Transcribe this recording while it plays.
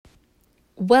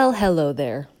Well, hello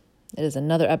there. It is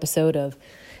another episode of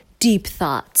Deep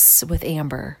Thoughts with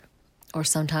Amber, or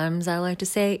sometimes I like to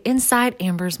say Inside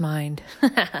Amber's Mind.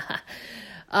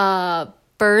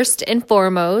 First and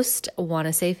foremost, I want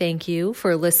to say thank you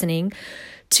for listening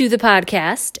to the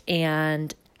podcast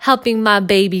and helping my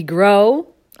baby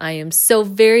grow. I am so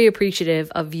very appreciative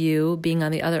of you being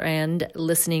on the other end,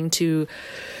 listening to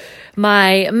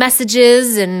my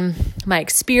messages and my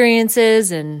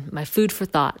experiences and my food for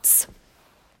thoughts.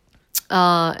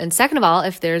 And second of all,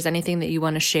 if there's anything that you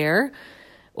want to share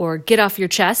or get off your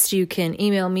chest, you can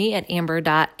email me at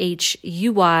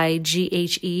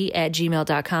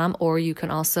amber.huyghe@gmail.com, or you can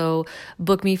also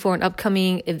book me for an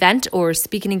upcoming event or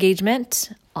speaking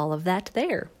engagement, all of that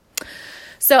there.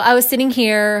 So I was sitting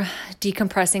here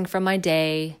decompressing from my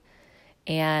day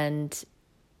and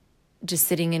just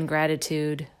sitting in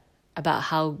gratitude about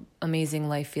how amazing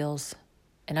life feels.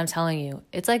 And I'm telling you,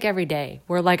 it's like every day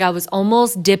where like I was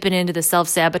almost dipping into the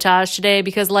self-sabotage today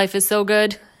because life is so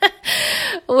good.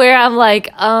 Where I'm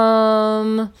like,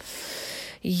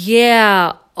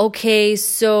 yeah, okay,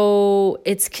 so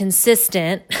it's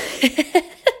consistent.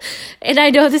 And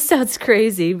I know this sounds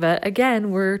crazy, but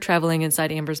again, we're traveling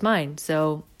inside Amber's mind.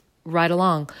 So ride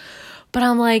along. But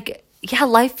I'm like, yeah,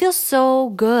 life feels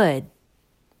so good.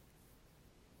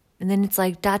 And then it's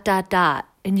like ...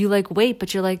 And you like, wait,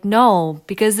 but you're like, no,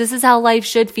 because this is how life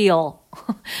should feel.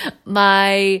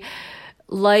 My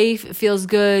life feels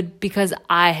good because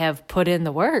I have put in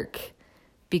the work,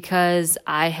 because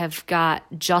I have got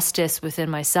justice within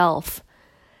myself.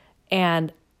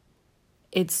 And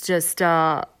it's just,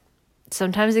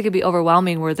 sometimes it could be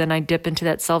overwhelming where then I dip into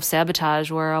that self-sabotage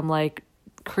where I'm like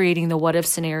creating the what if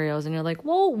scenarios and you're like,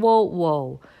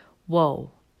 whoa.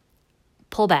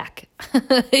 Pull back,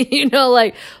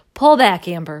 like pull back,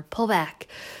 Amber, pull back.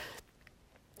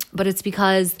 But it's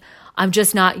because I'm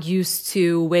just not used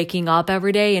to waking up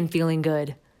every day and feeling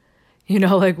good.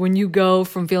 Like when you go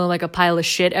from feeling like a pile of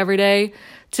shit every day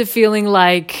to feeling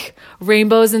like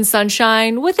rainbows and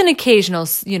sunshine with an occasional,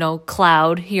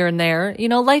 cloud here and there.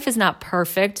 Life is not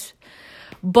perfect,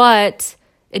 but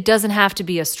it doesn't have to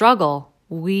be a struggle.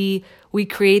 We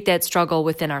create that struggle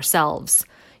within ourselves.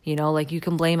 Like you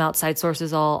can blame outside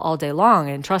sources all day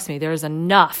long. And trust me, there's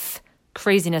enough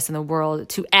craziness in the world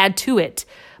to add to it.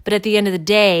 But at the end of the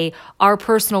day, our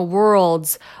personal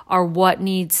worlds are what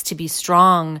needs to be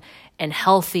strong and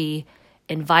healthy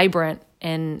and vibrant.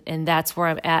 And that's where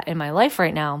I'm at in my life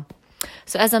right now.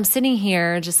 So as I'm sitting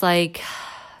here, just like,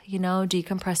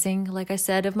 decompressing, like I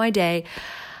said, of my day,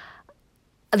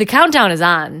 the countdown is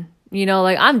on.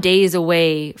 Like I'm days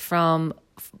away from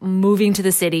moving to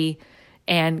the city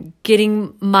and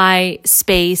getting my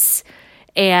space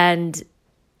and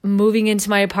moving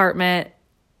into my apartment.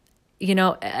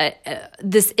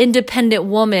 This independent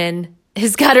woman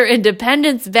has got her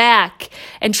independence back.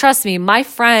 And trust me, my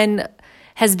friend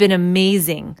has been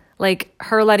amazing. Like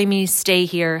her letting me stay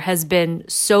here has been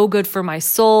so good for my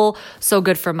soul, so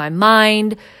good for my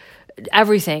mind,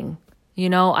 everything.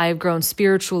 I've grown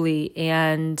spiritually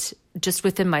and just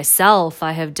within myself,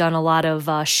 I have done a lot of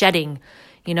shedding.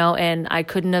 And I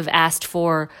couldn't have asked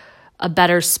for a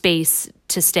better space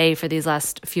to stay for these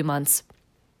last few months.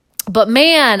 But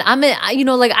man, I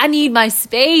need my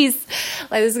space.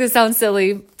 Like, this is going to sound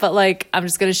silly, but like, I'm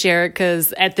just going to share it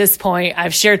because at this point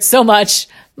I've shared so much.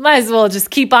 Might as well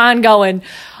just keep on going.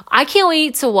 I can't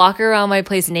wait to walk around my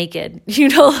place naked.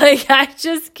 I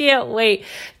just can't wait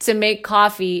to make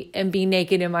coffee and be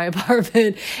naked in my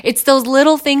apartment. It's those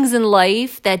little things in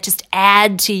life that just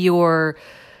add to your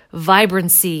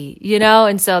vibrancy,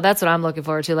 and so that's what I'm looking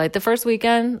forward to. Like the first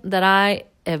weekend that I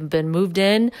have been moved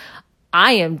in,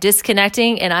 I am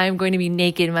disconnecting and I am going to be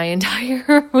naked my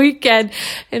entire weekend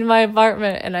in my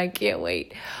apartment, and I can't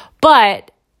wait.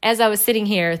 But as I was sitting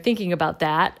here thinking about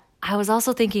that, I was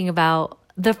also thinking about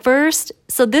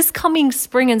so this coming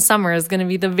spring and summer is going to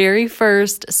be the very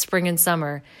first spring and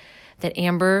summer that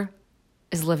Amber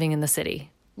is living in the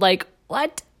city. Like,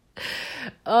 what?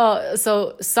 Oh,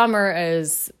 so summer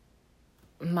is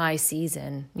my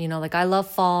season. Like I love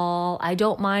fall. I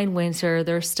don't mind winter.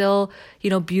 There's still,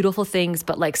 beautiful things,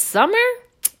 but like summer,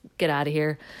 get out of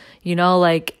here.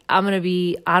 Like I'm going to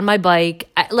be on my bike.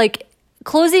 Like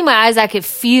closing my eyes, I could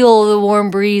feel the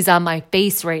warm breeze on my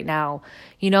face right now,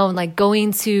 and like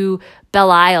going to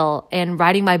Belle Isle and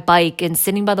riding my bike and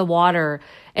sitting by the water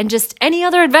and just any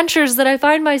other adventures that I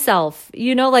find myself,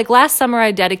 like last summer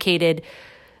I dedicated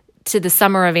to the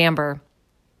summer of Amber.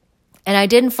 And I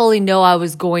didn't fully know I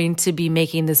was going to be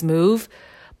making this move,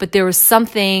 but there was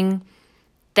something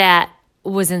that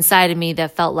was inside of me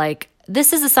that felt like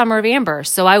this is the summer of Amber.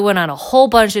 So I went on a whole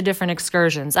bunch of different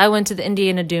excursions. I went to the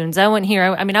Indiana Dunes. I went here.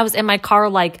 I mean, I was in my car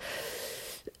like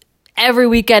every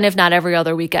weekend, if not every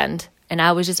other weekend. And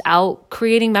I was just out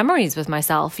creating memories with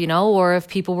myself, or if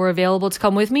people were available to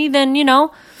come with me, then,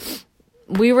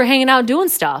 we were hanging out doing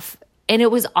stuff. And it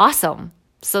was awesome.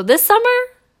 So this summer,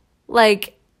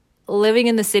 like living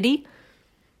in the city,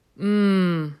 that's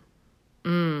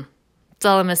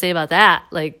all I'm going to say about that.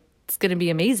 Like, it's going to be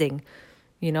amazing.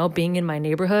 Being in my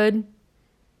neighborhood,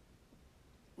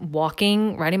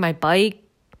 walking, riding my bike,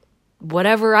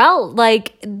 whatever else.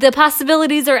 Like, the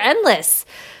possibilities are endless.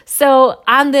 So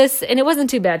on this, and it wasn't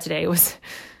too bad today. It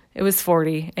was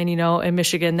 40. And, in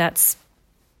Michigan, that's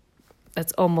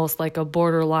almost like a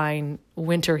borderline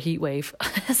winter heat wave.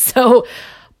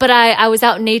 But I was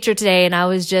out in nature today, and I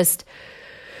was just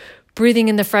breathing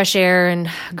in the fresh air and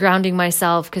grounding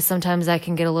myself, because sometimes I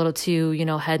can get a little too,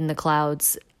 head in the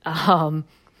clouds.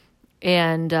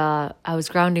 And I was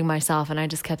grounding myself, and I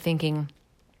just kept thinking,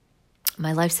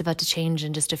 my life's about to change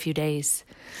in just a few days.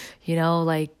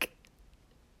 Like,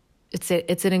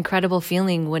 it's an incredible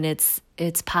feeling when it's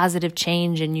positive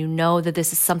change, and that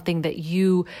this is something that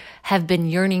you have been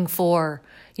yearning for,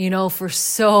 for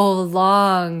so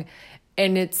long,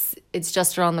 and it's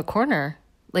just around the corner.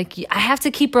 Like, I have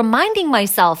to keep reminding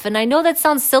myself, and I know that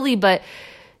sounds silly, but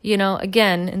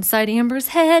again, inside Amber's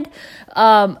head.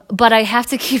 But I have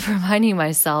to keep reminding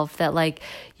myself that, like,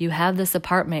 you have this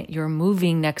apartment, you're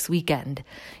moving next weekend,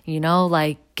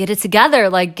 like, get it together,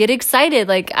 like, get excited.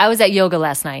 Like, I was at yoga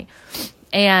last night,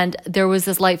 and there was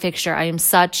this light fixture. I am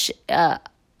such a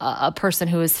person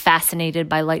who is fascinated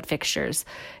by light fixtures.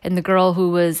 And the girl who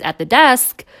was at the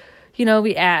desk,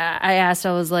 I asked,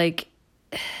 I was like,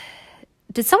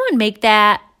 did someone make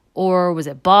that, or was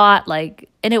it bought? Like,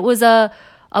 and it was a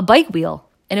bike wheel,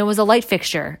 and it was a light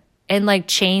fixture, and like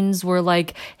chains were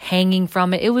like hanging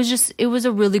from it. It was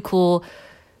a really cool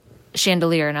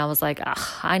chandelier. And I was like,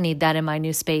 I need that in my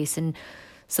new space. And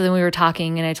so then we were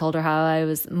talking, and I told her how I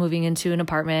was moving into an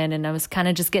apartment, and I was kind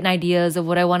of just getting ideas of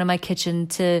what I wanted my kitchen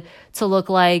to look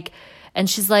like. And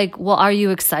she's like, well, are you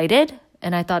excited?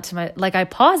 And I thought I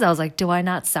paused. I was like, do I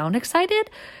not sound excited?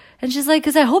 And she's like,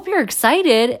 because I hope you're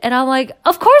excited. And I'm like,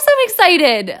 of course I'm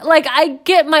excited. Like, I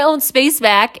get my own space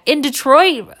back in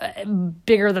Detroit,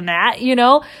 bigger than that,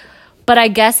 But I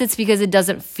guess it's because it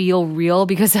doesn't feel real,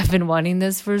 because I've been wanting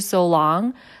this for so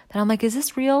long that I'm like, is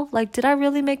this real? Like, did I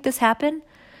really make this happen?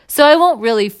 So I won't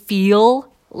really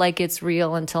feel like it's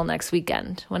real until next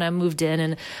weekend, when I moved in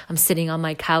and I'm sitting on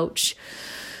my couch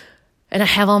and I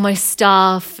have all my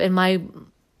stuff, and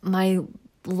my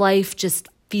life just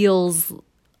feels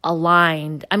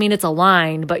aligned. I mean, it's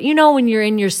aligned, but when you're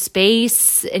in your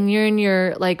space and you're in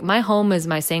your, like, my home is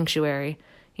my sanctuary,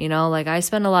 like, I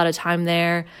spend a lot of time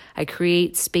there. I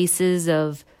create spaces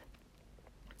of,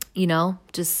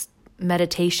 just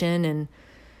meditation and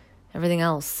everything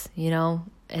else,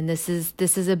 and this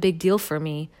is a big deal for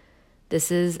me.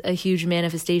 This is a huge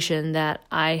manifestation that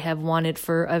I have wanted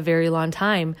for a very long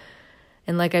time.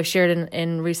 And like I've shared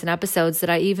in recent episodes, that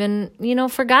I even,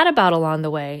 forgot about along the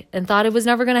way and thought it was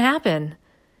never going to happen.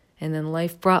 And then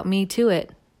life brought me to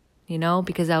it,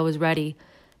 because I was ready,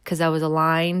 because I was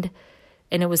aligned,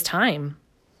 and it was time.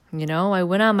 I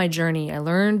went on my journey. I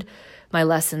learned my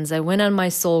lessons. I went on my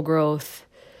soul growth,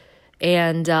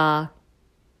 and I'm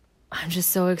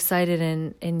just so excited.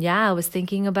 And yeah, I was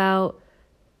thinking about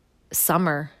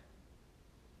summer,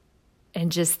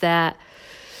 and just that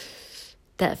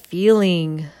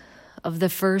feeling of the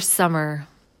first summer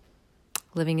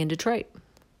living in Detroit.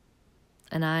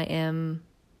 And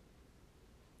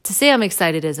to say I'm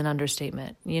excited is an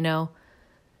understatement,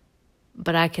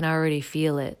 but I can already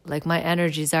feel it. Like, my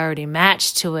energy's already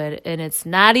matched to it, and it's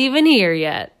not even here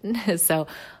yet. So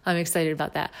I'm excited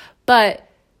about that. But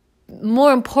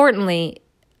more importantly,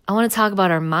 I want to talk about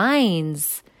our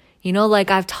minds. Like,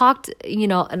 I've talked,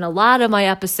 in a lot of my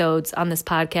episodes on this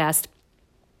podcast,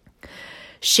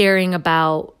 sharing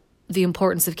about the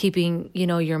importance of keeping,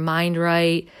 your mind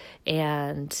right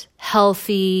and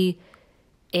healthy,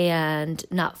 and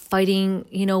not fighting,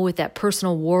 with that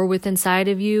personal war within inside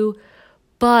of you.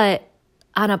 But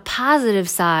on a positive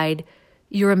side,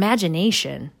 your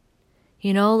imagination,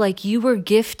 like, you were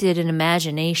gifted an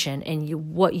imagination,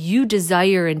 and what you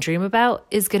desire and dream about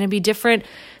is going to be different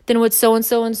than what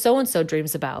so-and-so and so-and-so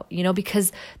dreams about,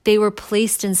 because they were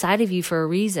placed inside of you for a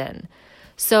reason.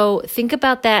 So think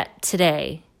about that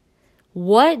today.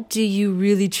 What do you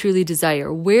really, truly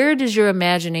desire? Where does your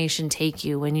imagination take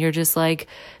you when you're just like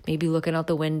maybe looking out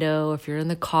the window, if you're in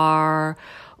the car,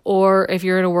 Or if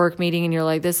you're in a work meeting and you're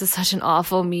like, this is such an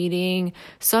awful meeting,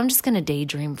 so I'm just going to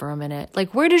daydream for a minute.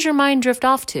 Like, where does your mind drift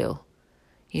off to?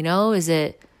 Is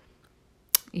it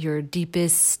your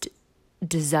deepest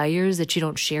desires that you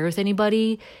don't share with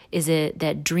anybody? Is it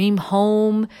that dream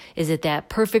home? Is it that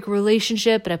perfect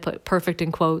relationship? And I put perfect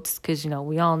in quotes because,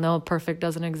 we all know perfect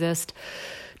doesn't exist.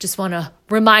 Just want to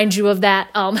remind you of that.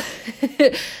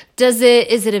 Is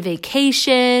it a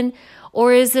vacation,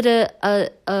 or is it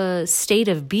a state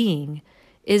of being?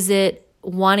 Is it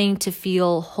wanting to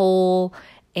feel whole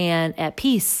and at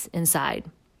peace inside?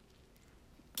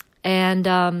 And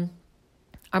our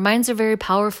minds are very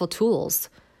powerful tools.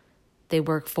 They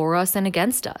work for us and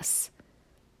against us.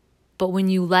 But when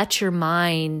you let your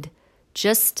mind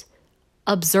just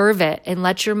observe it and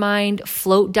let your mind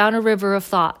float down a river of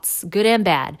thoughts, good and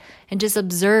bad, and just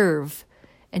observe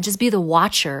and just be the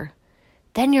watcher,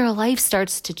 then your life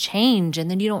starts to change. And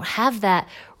then you don't have that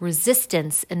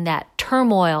resistance and that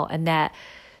turmoil and that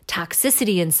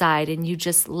toxicity inside, and you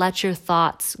just let your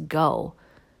thoughts go.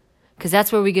 Because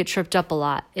that's where we get tripped up a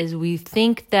lot, is we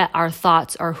think that our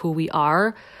thoughts are who we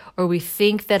are, or we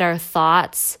think that our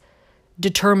thoughts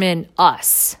determine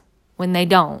us when they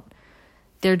don't.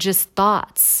 They're just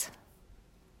thoughts.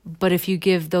 But if you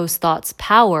give those thoughts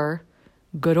power,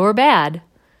 good or bad,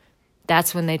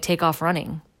 that's when they take off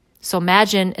running. So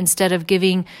imagine, instead of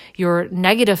giving your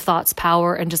negative thoughts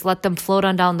power and just let them float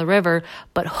on down the river,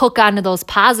 but hook onto those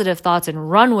positive thoughts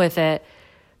and run with it,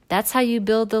 that's how you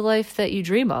build the life that you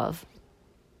dream of.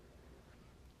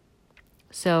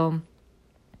 So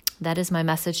that is my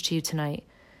message to you tonight,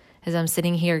 as I'm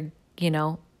sitting here, in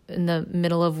the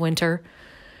middle of winter,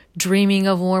 dreaming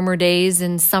of warmer days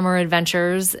and summer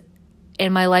adventures,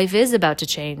 and my life is about to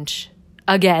change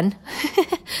again.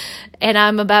 And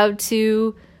I'm about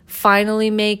to finally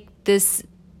make this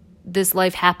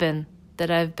life happen that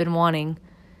I've been wanting,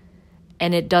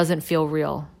 and it doesn't feel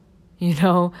real.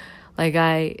 Like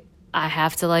I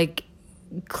have to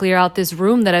clear out this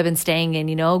room that I've been staying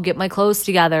in, get my clothes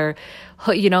together,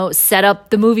 set up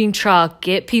the moving truck,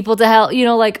 get people to help,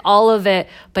 all of it.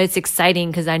 But it's exciting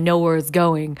because I know where it's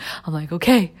going. I'm like,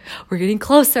 okay, we're getting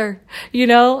closer,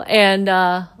 and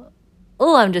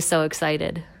I'm just so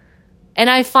excited. And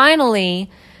I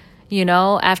finally,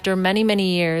 after many,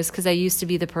 many years, because I used to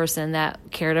be the person that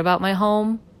cared about my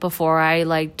home before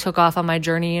I took off on my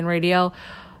journey in radio,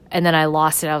 and then I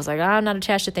lost it. I was like, I'm not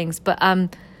attached to things, but I'm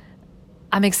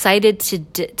excited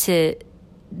to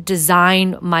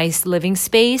design my living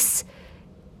space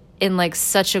in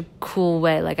such a cool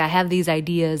way. I have these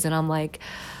ideas, and I'm like,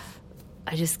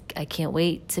 I can't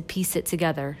wait to piece it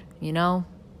together,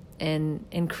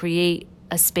 and create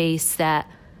a space that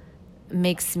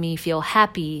makes me feel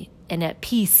happy and at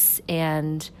peace,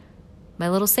 and my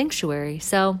little sanctuary.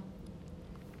 So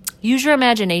use your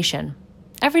imagination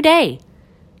every day,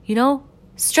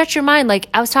 stretch your mind.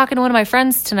 I was talking to one of my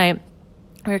friends tonight.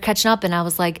 We were catching up, and I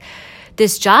was like,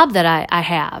 this job that I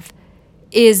have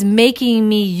is making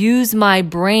me use my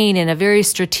brain in a very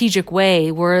strategic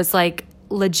way, where it's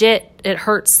legit, it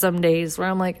hurts some days where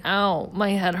I'm like, ow,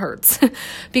 my head hurts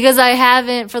because I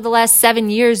haven't for the last 7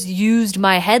 years used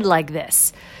my head like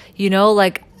this.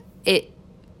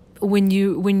 When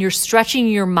you're stretching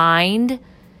your mind,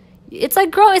 it's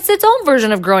it's its own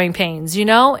version of growing pains,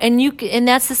 and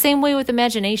that's the same way with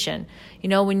imagination.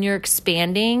 When you're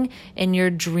expanding and you're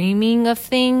dreaming of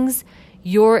things,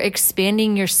 you're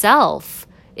expanding yourself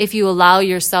if you allow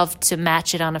yourself to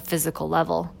match it on a physical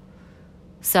level.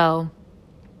 So,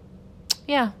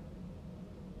 yeah,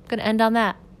 I'm going to end on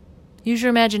that. Use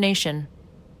your imagination.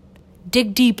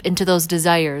 Dig deep into those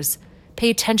desires.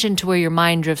 Pay attention to where your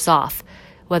mind drifts off,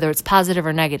 whether it's positive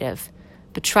or negative.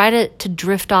 But try to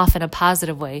drift off in a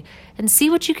positive way and see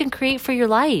what you can create for your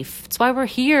life. It's why we're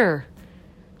here.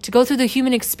 To go through the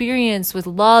human experience with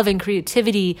love and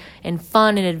creativity and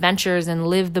fun and adventures, and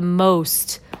live the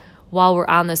most while we're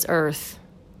on this earth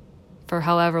for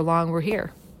however long we're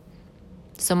here.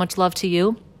 So much love to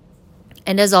you.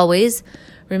 And as always,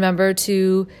 remember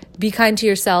to be kind to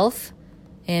yourself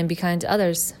and be kind to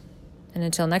others. And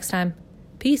until next time,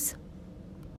 peace.